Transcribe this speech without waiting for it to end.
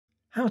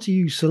How to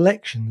use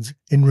selections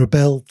in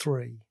Rebelle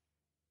 3.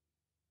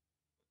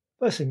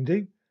 First thing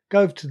to do,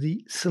 go over to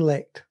the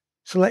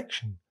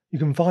selection. You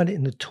can find it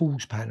in the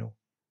Tools panel.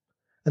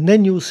 And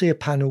then you'll see a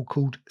panel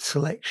called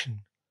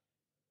Selection.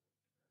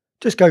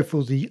 Just go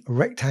for the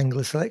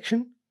rectangular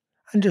selection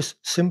and just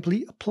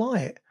simply apply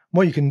it.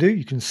 What you can do,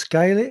 you can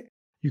scale it,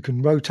 you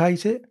can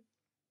rotate it,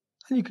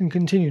 and you can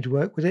continue to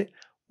work with it.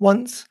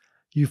 Once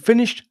you've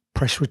finished,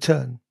 press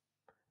return.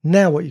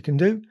 Now what you can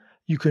do,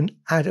 you can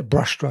add a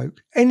brush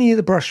stroke, any of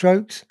the brush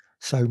strokes,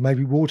 so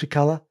maybe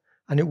watercolor,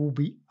 and it will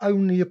be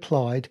only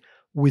applied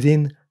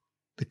within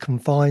the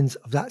confines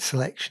of that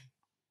selection.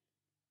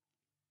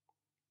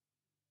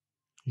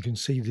 You can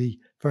see the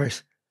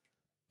various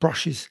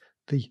brushes,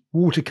 the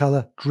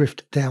watercolor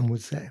drift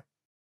downwards there.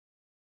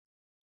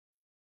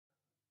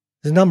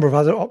 There's a number of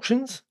other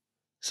options.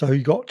 So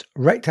you've got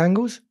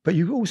rectangles, but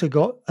you've also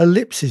got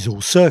ellipses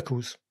or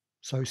circles.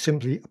 So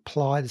simply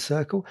apply the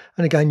circle.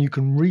 And again, you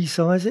can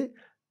resize it,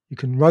 you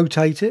can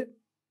rotate it,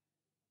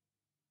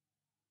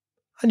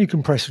 and you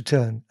can press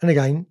return. And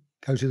again,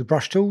 go to the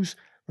brush tools,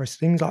 press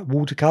things like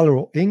watercolor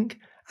or ink,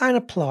 and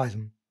apply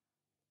them.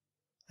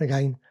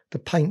 Again, the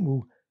paint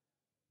will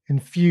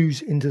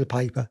infuse into the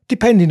paper,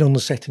 depending on the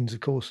settings, of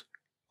course,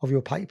 of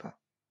your paper.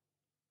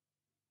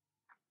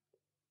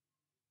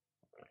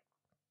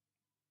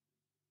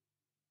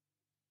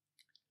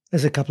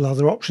 There's a couple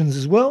other options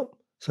as well.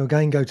 So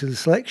again, go to the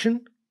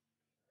selection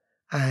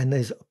and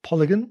there's a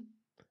polygon.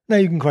 Now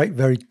you can create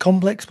very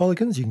complex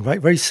polygons. You can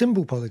create very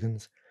simple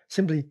polygons.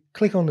 Simply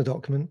click on the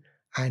document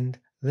and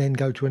then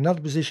go to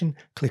another position,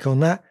 click on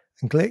that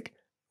and click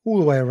all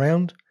the way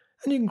around.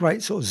 And you can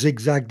create sort of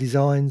zigzag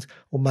designs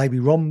or maybe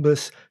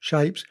rhombus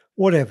shapes,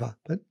 whatever.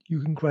 But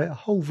you can create a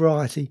whole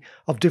variety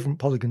of different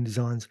polygon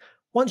designs.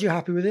 Once you're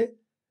happy with it,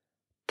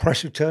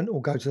 press return or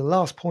go to the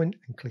last point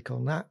and click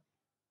on that.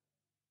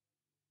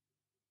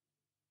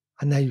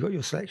 And now you've got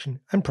your selection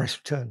and press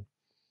return.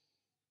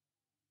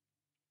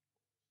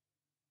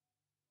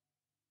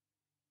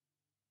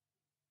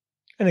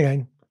 And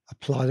again,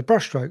 apply the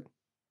brush stroke,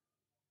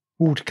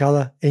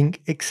 watercolor,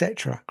 ink,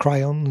 etc.,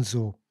 crayons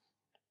or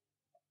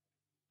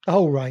the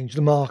whole range,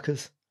 the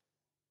markers.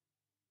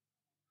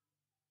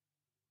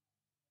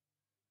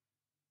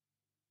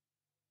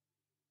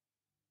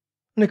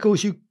 And of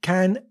course, you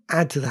can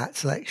add to that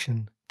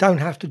selection. Don't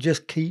have to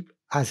just keep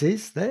as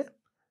is there.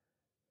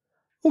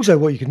 Also,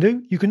 what you can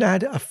do, you can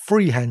add a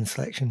freehand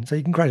selection, so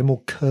you can create a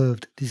more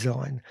curved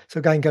design. So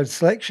again, go to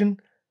selection.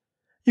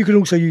 You can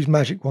also use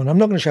Magic Wand. I'm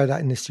not going to show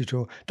that in this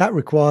tutorial. That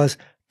requires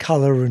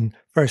color and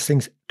various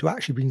things to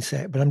actually be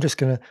set, but I'm just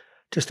going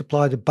to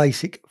apply the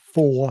basic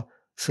 4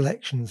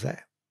 selections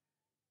there.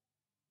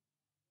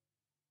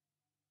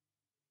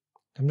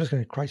 I'm just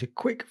going to create a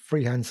quick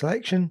freehand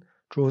selection,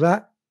 draw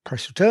that,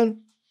 press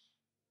return.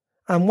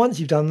 And once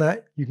you've done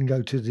that, you can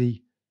go to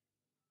the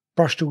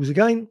brush tools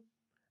again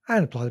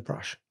and apply the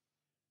brush.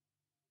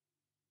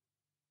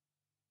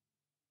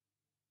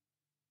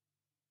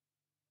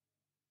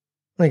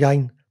 And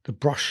again, the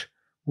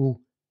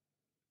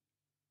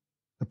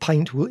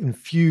paint will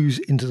infuse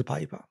into the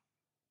paper.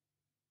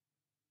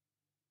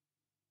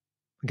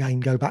 Again,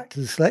 go back to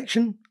the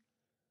selection.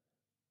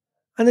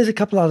 And there's a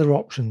couple other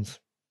options.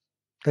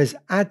 There's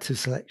add to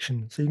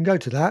selection. So you can go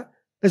to that.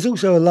 There's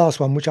also a last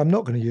one, which I'm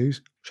not going to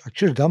use, which I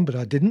should have done, but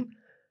I didn't.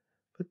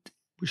 But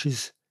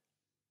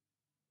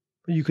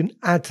you can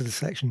add to the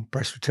selection,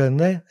 press return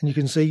there, and you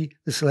can see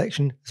the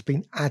selection has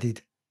been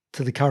added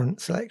to the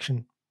current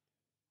selection.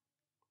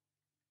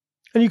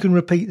 And you can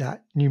repeat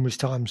that numerous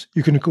times.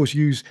 You can, of course,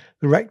 use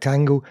the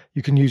rectangle,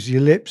 you can use the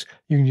ellipse,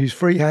 you can use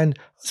freehand,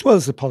 as well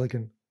as the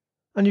polygon.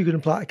 And you can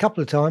apply it a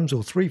couple of times,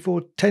 or 3,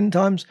 4, 10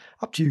 times,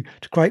 up to you,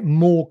 to create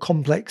more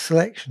complex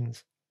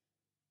selections.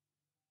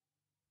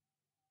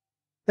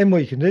 Then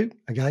what you can do,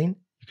 again,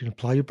 you can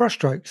apply your brush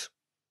strokes.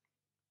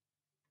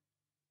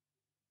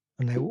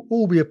 And they will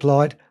all be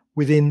applied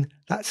within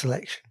that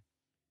selection.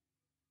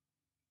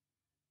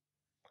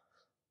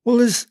 Well,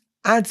 as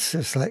add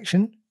to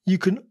selection, you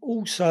can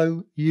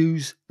also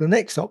use the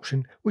next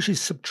option, which is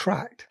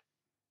subtract.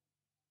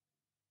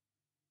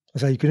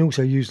 So you can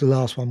also use the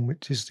last one,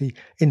 which is the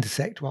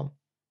intersect one.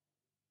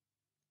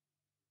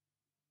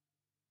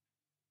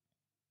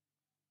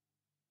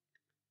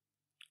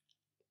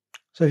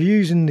 So if you're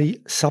using the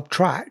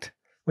subtract,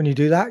 when you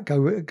do that,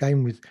 go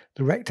again with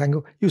the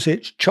rectangle, you'll see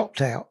it's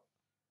chopped out.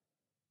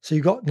 So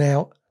you've got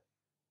now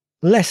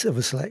less of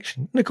a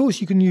selection. And of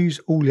course, you can use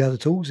all the other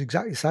tools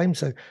exactly the same.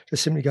 So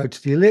just simply go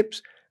to the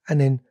ellipse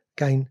and then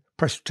again,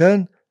 press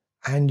return,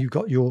 and you've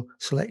got your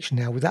selection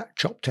now with that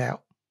chopped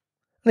out.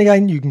 And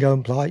again, you can go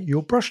and apply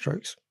your brush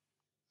strokes.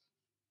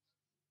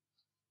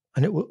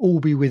 And it will all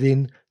be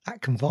within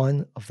that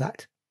confine of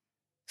that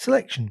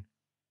selection.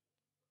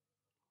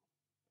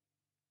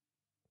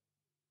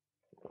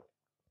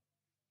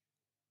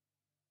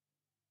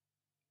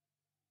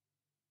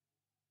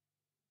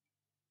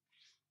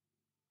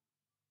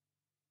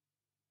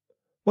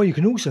 What you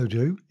can also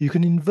do, you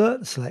can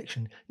invert the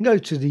selection. You can go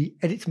to the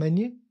Edit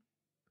menu,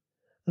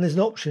 And there's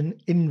an option,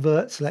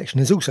 invert selection.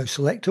 There's also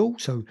select all,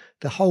 so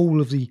the whole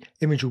of the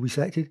image will be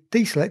selected.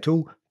 Deselect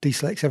all,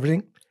 deselects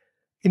everything.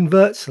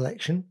 Invert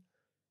selection,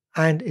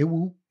 and it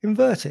will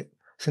invert it.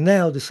 So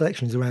now the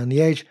selection is around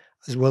the edge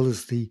as well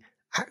as the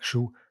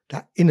actual,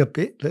 that inner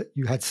bit that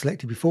you had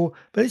selected before,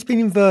 but it's been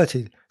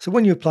inverted. So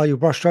when you apply your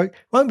brushstroke, it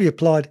won't be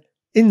applied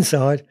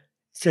inside,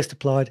 it's just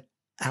applied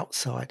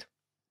outside.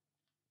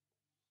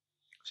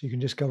 So you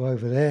can just go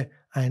over there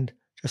and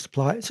just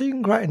apply it. So you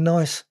can create a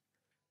nice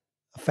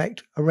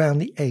effect around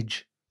the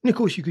edge. And of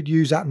course you could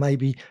use that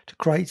maybe to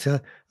create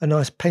a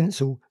nice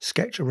pencil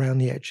sketch around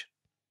the edge.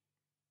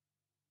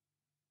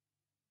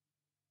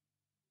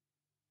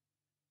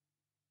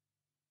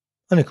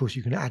 And of course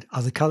you can add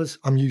other colours.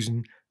 I'm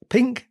using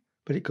pink,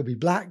 but it could be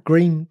black,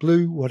 green,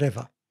 blue,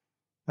 whatever.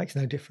 Makes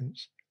no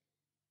difference.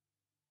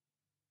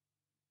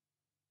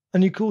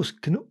 And you of course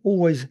can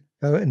always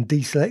go and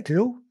deselect it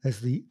all. There's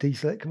the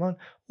deselect command,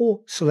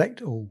 or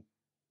select all.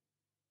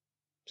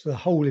 So the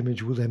whole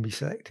image will then be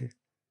selected.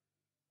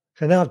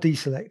 So now I've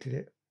deselected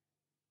it.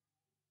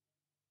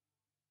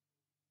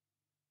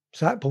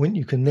 So at that point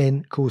you can then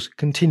of course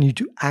continue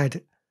to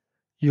add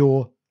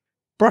your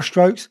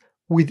brushstrokes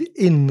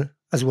within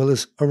as well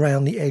as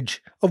around the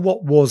edge of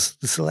what was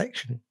the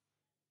selection.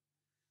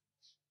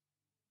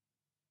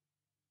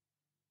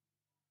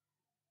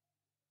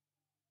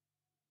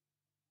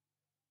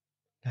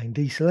 Again,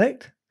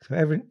 deselect,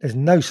 so there's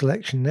no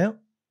selection now.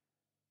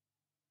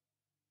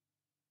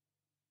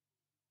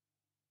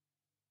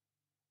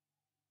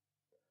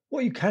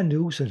 What you can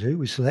do also do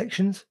with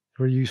selections,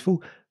 very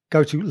useful,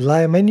 go to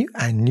Layer menu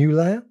and New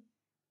Layer.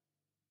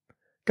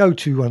 Go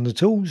to one of the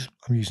tools,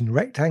 I'm using the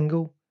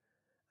rectangle,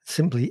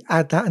 simply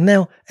add that, and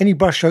now any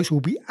brushstrokes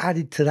will be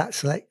added to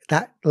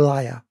that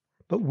layer,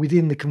 but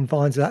within the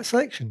confines of that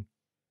selection.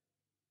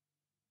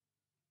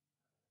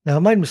 Now I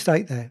made a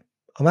mistake there.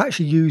 I'm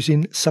actually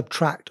using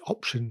subtract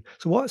option.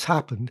 So what's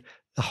happened,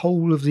 the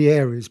whole of the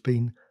area has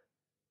been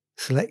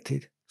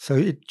selected. So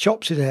it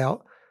chops it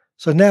out.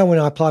 So now when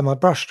I apply my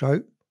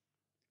brushstroke,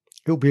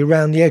 it'll be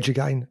around the edge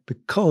again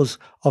because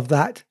of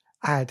that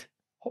add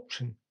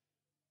option.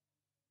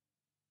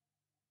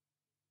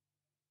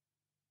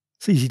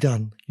 It's easy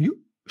done.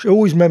 You should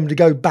always remember to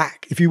go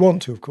back if you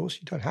want to, of course.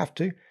 You don't have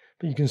to,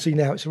 but you can see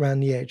now it's around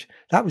the edge.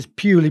 That was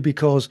purely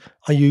because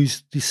I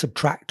used the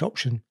subtract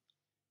option.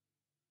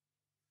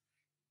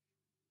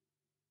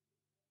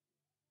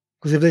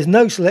 Because if there's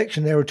no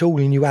selection there at all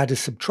and you add a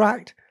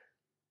subtract,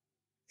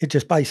 it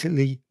just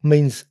basically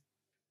means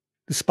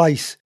the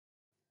space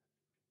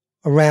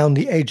around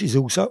the edge is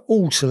also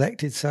all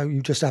selected. So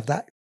you just have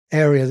that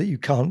area that you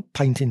can't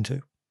paint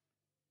into.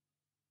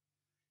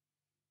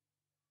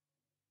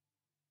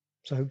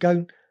 So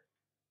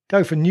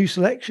go for new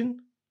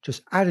selection,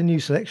 just add a new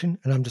selection,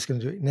 and I'm just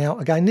going to do it now.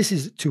 Again, this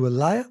is to a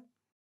layer.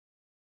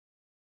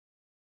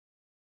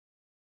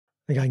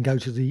 Again, go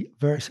to the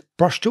various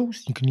brush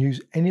tools. You can use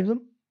any of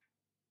them.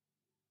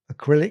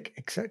 Acrylic,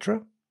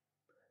 etc.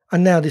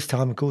 And now this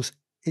time, of course,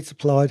 it's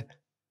applied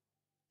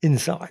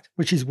inside,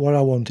 which is what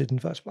I wanted in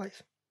the first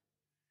place.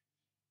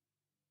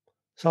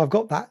 So I've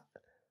got that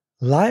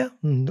layer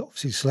and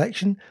obviously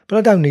selection, but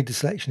I don't need the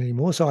selection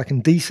anymore. So I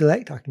can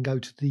deselect. I can go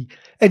to the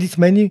edit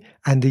menu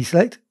and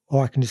deselect,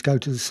 or I can just go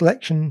to the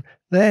selection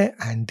there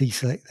and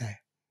deselect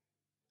there.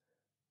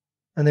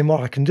 And then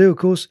what I can do, of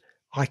course,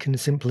 I can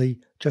simply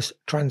just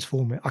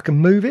transform it. I can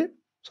move it,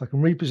 so I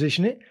can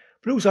reposition it,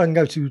 but also I can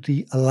go to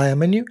the layer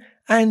menu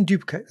and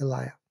duplicate the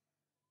layer.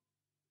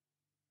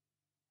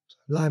 So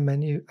layer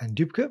menu and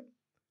duplicate.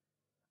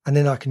 And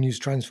then I can use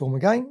transform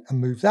again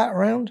and move that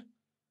around.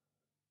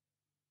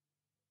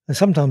 And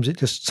sometimes it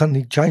just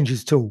suddenly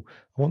changes tool.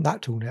 I want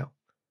that tool now.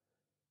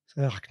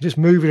 So I can just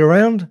move it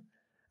around.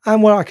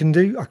 And what I can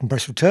do, I can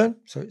press return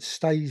so it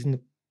stays in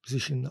the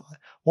position that I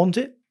want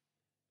it.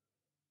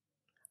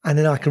 And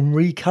then I can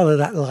recolor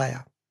that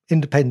layer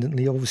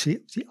independently. Obviously,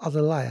 it's the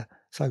other layer.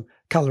 So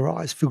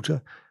colorize,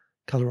 filter,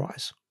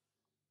 colorize.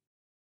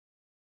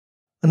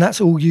 And that's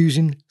all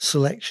using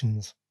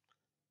selections.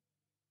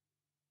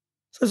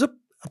 So it's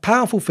a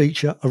powerful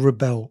feature of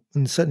Rebelle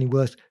and certainly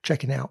worth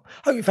checking out.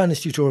 Hope you found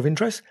this tutorial of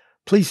interest.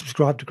 Please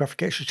subscribe to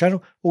Graphicxtras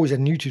channel. Always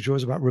add new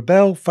tutorials about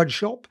Rebelle,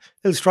 Photoshop,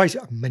 Illustrator,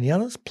 and many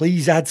others.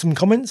 Please add some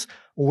comments.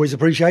 Always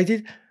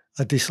appreciated.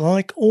 A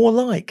dislike or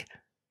like.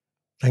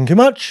 Thank you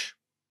much.